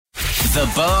The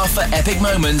bar for epic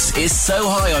moments is so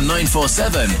high on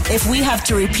 947. If we have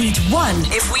to repeat one,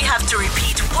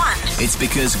 It's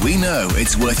because we know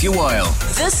it's worth your while.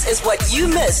 this is what you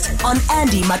missed on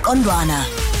Andy Makondwana.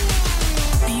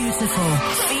 Beautiful.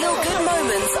 Feel good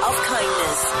moments of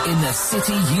kindness. In the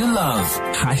city you love.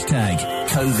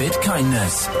 #COVID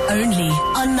kindness. Only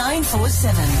on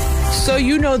 947. So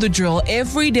you know the drill.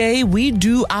 Every day we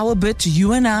do our bit,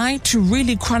 you and I, to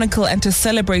really chronicle and to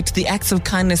celebrate the acts of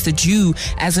kindness that you,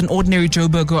 as an ordinary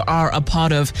Joburger, are a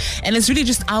part of. And it's really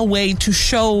just our way to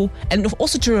show and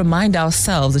also to remind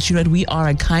ourselves that, you know, that we are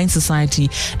a kind society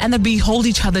and that we hold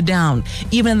each other down,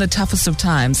 even in the toughest of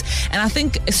times. And I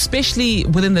think especially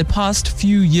within the past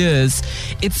few years,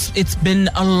 it's been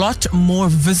a lot more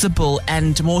visible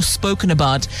and more spoken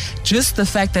about. Just the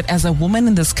fact that as a woman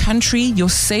in this country, your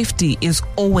safety is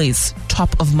always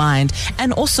top of mind.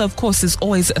 And also, of course, there's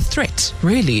always a threat,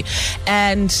 really.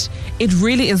 And it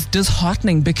really is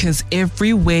disheartening because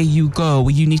everywhere you go,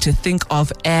 you need to think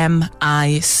of, am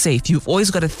I safe? You've always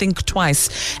got to think twice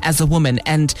as a woman.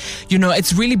 And, you know,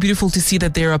 it's really beautiful to see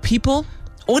that there are people,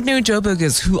 ordinary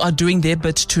Joburgers, who are doing their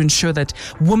bit to ensure that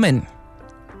women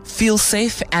feel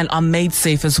safe and are made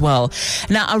safe as well.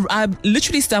 Now, I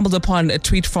literally stumbled upon a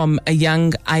tweet from a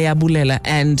young Ayabulela,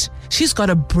 and she's got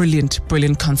a brilliant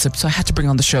concept, so I had to bring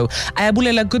on the show.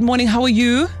 Ayabulela, good morning. How are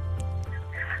you?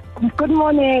 Good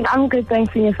morning. I'm good,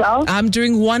 thanks. And yourself? I'm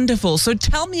doing wonderful. So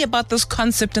tell me about this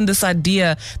concept and this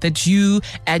idea that you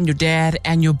and your dad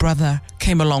and your brother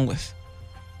came along with.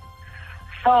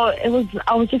 So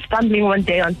I was just stumbling one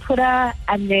day on Twitter,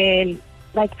 and then,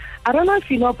 I don't know if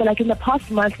you know, but in the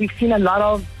past month, we've seen a lot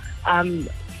of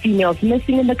females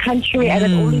missing in the country, and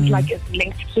it always is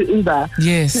linked to Uber.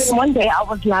 Yes. So then one day I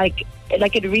was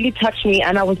it really touched me,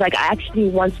 and I was like, I actually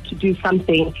want to do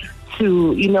something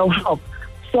to, help.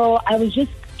 So I was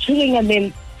just chilling, and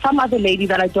then some other lady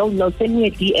that I don't know sent me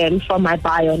a DM from my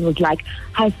bio and was like,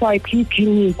 hi, sorry, please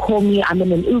can you call me? I'm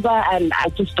in an Uber and I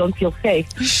just don't feel safe.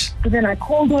 So then I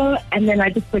called her, and then I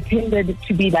just pretended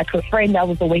to be like her friend that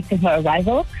was awaiting her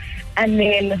arrival. And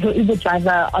then her Uber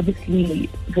driver obviously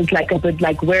was a bit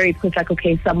worried because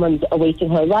okay, someone's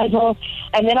awaiting her arrival.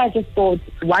 And then I just thought,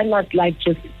 why not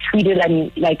just tweet it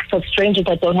and for strangers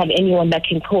that don't have anyone that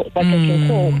can call, they can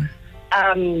call.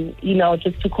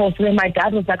 Just to call. So then my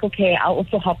dad was like, okay, I'll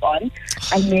also hop on.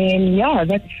 And then,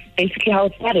 that's basically how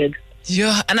it started.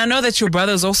 Yeah, and I know that your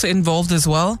brother is also involved as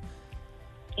well.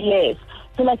 Yes.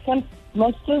 So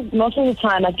most of the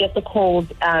time I get the calls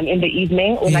in the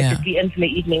evening, or the DMs in the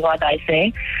evening, rather I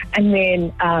say. And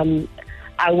then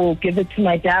I will give it to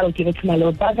my dad or give it to my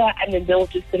little brother, and then they'll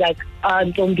just be like,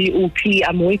 don't be OP,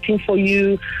 I'm waiting for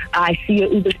you. I see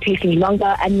your Uber's taking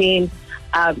longer. And then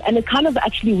and it kind of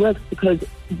actually works because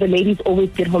the ladies always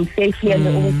get home safely, and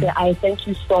they always say, I thank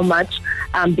you so much,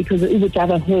 because the Uber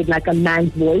driver heard a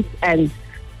man's voice and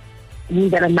knew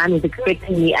that a man was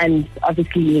expecting me, and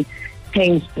obviously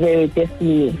changed their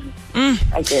destiny,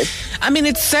 I guess. I mean,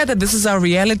 it's sad that this is our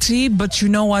reality, but you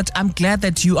know what? I'm glad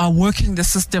that you are working the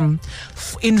system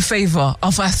in favor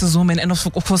of us as women, and of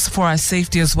course for our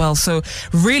safety as well. So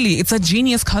really, it's a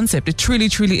genius concept. It truly,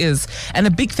 truly is. And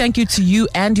a big thank you to you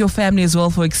and your family as well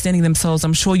for extending themselves.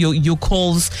 I'm sure your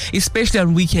calls, especially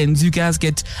on weekends, you guys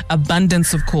get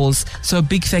abundance of calls. So a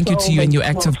big thank you to you and your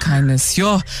act of kindness.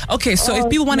 Okay, so if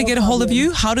people want to get a hold of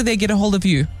you, how do they get a hold of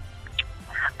you?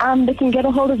 They can get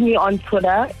a hold of me on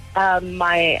Twitter.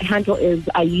 My handle is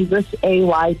Ayezus,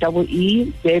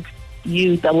 AYEEZUSS,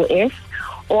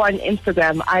 or on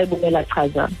Instagram, Ayabulela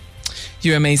Chaza.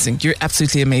 You're amazing. You're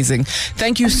absolutely amazing.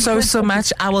 Thank you so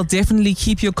much. I will definitely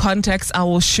keep your contacts. I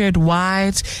will share it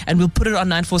wide, and we'll put it on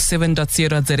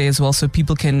 947.co.za as well, so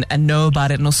people can know about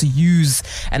it and also use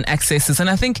and access this. And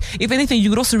I think, if anything,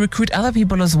 you could also recruit other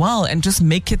people as well and just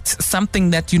make it something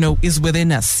that, is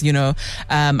within us.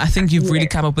 I think you've really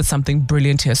come up with something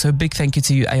brilliant here. So a big thank you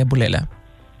to you, Ayabulela.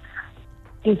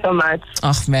 Thank you so much.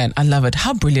 Oh man, I love it.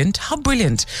 How brilliant.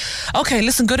 Okay,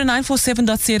 listen, go to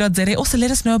 947.co.za. Also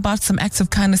let us know about some acts of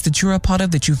kindness that you're a part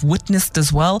of, that you've witnessed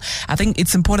as well. I think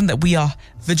it's important that we are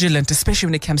vigilant, especially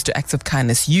when it comes to acts of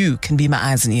kindness. You can be my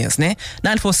eyes and ears, ne?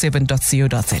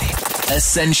 947.co.za.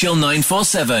 Essential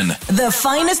 947. The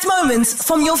finest moments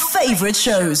from your favorite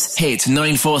shows. Hit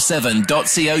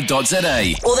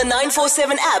 947.co.za. Or the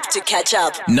 947 app to catch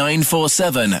up.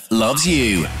 947 loves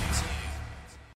you.